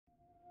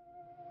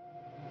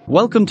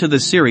Welcome to the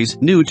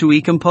series New to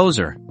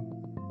EComposer.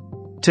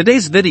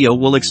 Today's video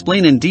will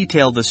explain in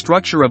detail the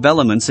structure of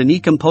elements in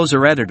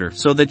EComposer editor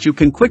so that you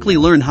can quickly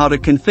learn how to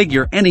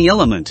configure any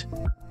element.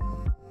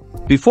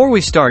 Before we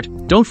start,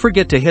 don't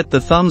forget to hit the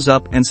thumbs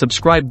up and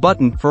subscribe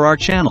button for our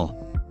channel.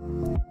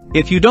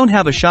 If you don't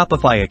have a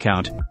Shopify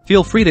account,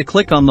 feel free to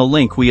click on the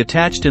link we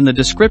attached in the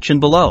description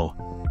below.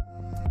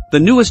 The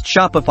newest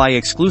Shopify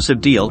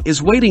exclusive deal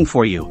is waiting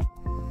for you.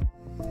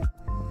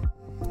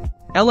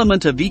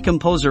 Element of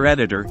EComposer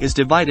editor is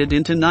divided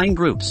into 9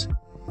 groups.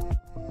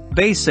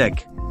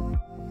 Basic,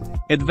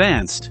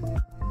 Advanced,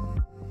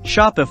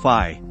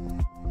 Shopify,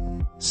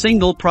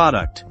 Single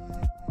Product,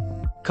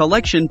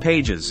 Collection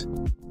Pages,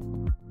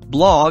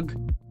 Blog,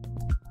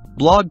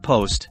 Blog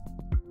Post,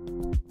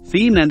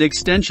 Theme and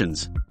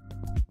Extensions.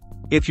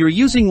 If you're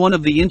using one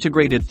of the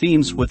integrated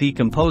themes with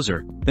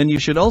EComposer, then you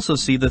should also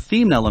see the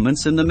theme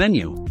elements in the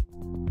menu.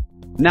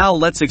 Now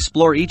let's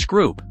explore each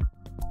group.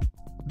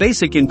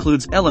 Basic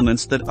includes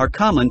elements that are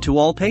common to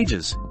all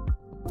pages.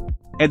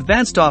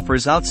 Advanced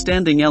offers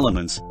outstanding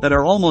elements that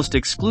are almost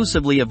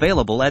exclusively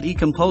available at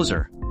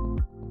EComposer.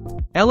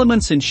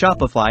 Elements in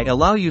Shopify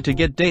allow you to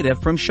get data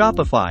from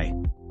Shopify.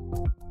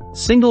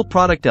 Single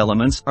product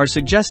elements are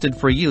suggested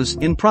for use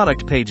in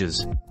product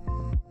pages.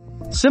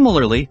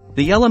 Similarly,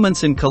 the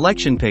elements in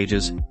collection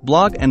pages,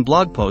 blog and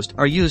blog post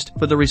are used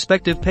for the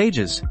respective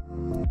pages.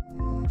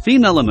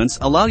 Theme elements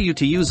allow you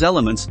to use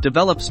elements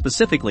developed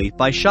specifically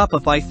by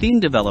Shopify theme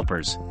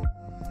developers.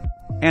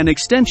 And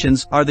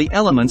extensions are the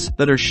elements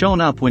that are shown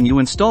up when you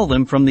install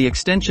them from the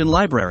extension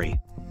library.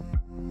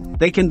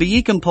 They can be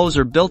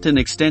EComposer built-in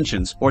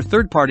extensions or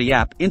third-party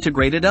app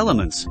integrated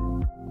elements.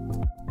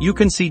 You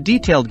can see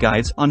detailed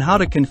guides on how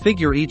to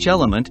configure each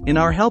element in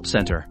our Help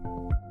Center.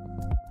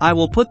 I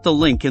will put the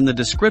link in the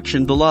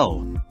description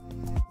below.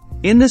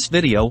 In this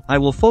video, I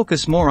will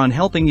focus more on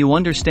helping you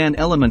understand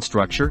element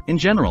structure in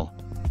general.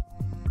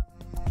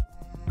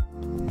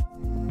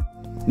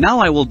 Now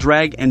I will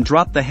drag and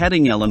drop the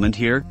heading element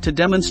here to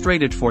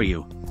demonstrate it for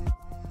you.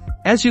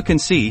 As you can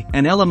see,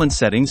 an element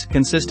settings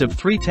consist of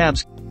 3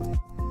 tabs: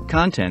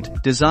 Content,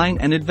 Design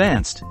and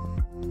Advanced.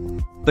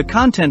 The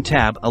Content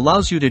tab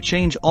allows you to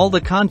change all the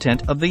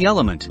content of the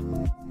element.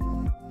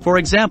 For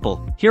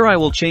example, here I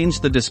will change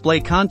the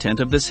display content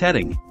of this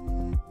heading.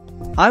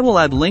 I will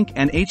add link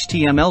and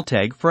HTML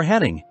tag for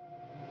heading.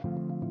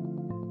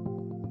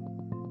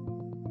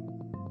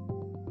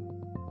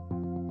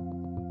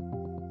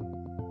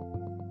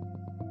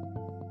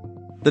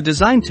 The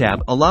Design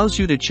tab allows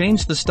you to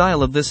change the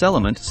style of this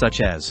element, such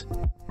as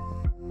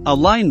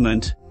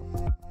alignment,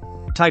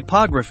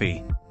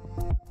 typography,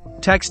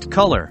 text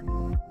color,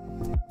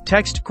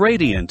 text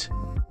gradient,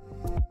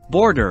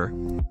 border,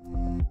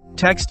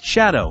 text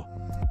shadow,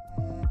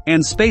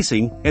 and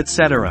spacing,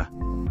 etc.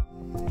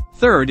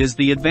 Third is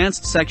the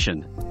Advanced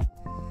section.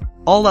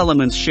 All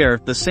elements share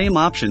the same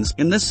options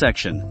in this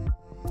section.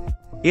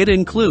 It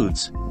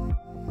includes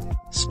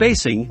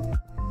spacing,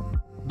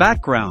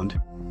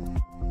 background,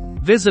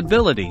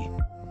 visibility,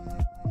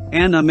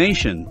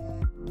 animation,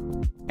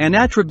 and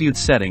attribute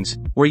settings,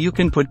 where you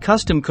can put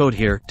custom code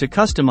here to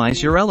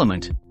customize your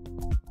element.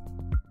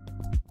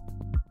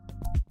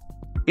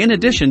 In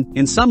addition,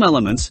 in some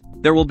elements,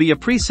 there will be a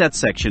preset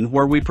section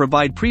where we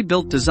provide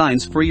pre-built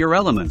designs for your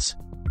elements.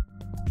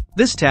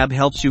 This tab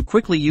helps you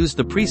quickly use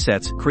the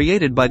presets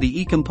created by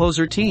the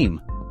EComposer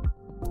team.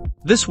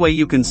 This way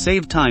you can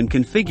save time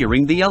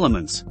configuring the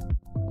elements.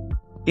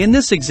 In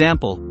this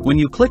example, when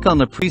you click on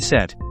the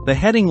preset, the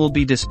heading will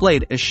be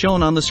displayed as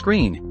shown on the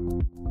screen.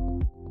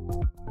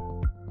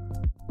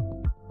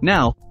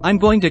 Now, I'm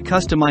going to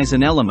customize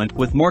an element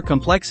with more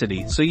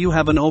complexity so you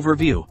have an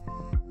overview.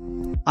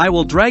 I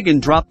will drag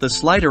and drop the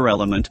slider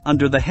element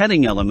under the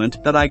heading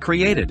element that I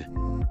created.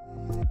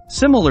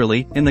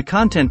 Similarly, in the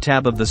Content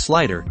tab of the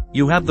slider,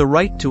 you have the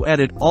right to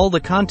edit all the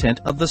content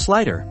of the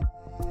slider.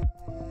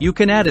 You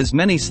can add as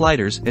many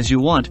sliders as you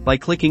want by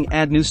clicking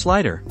Add New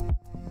Slider.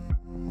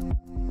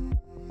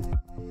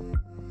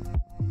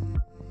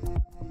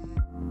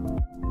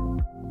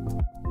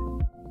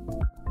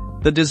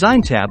 The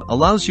Design tab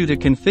allows you to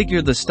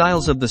configure the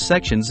styles of the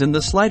sections in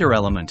the slider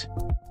element.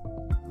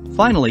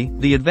 Finally,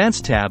 the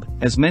Advanced tab,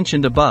 as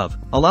mentioned above,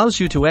 allows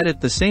you to edit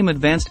the same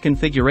advanced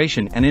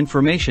configuration and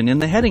information in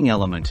the heading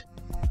element.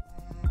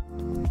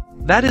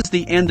 That is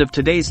the end of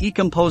today's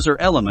EComposer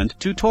element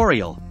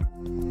tutorial.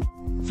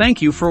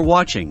 Thank you for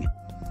watching.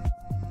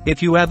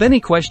 If you have any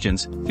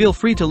questions, feel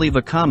free to leave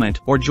a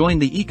comment or join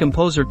the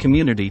EComposer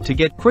community to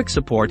get quick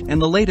support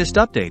and the latest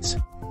updates.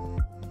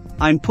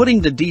 I'm putting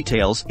the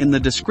details in the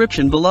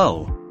description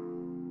below.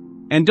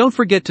 And don't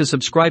forget to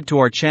subscribe to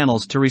our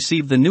channels to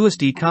receive the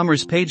newest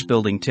e-commerce page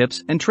building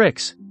tips and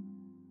tricks.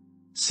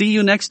 See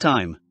you next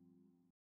time.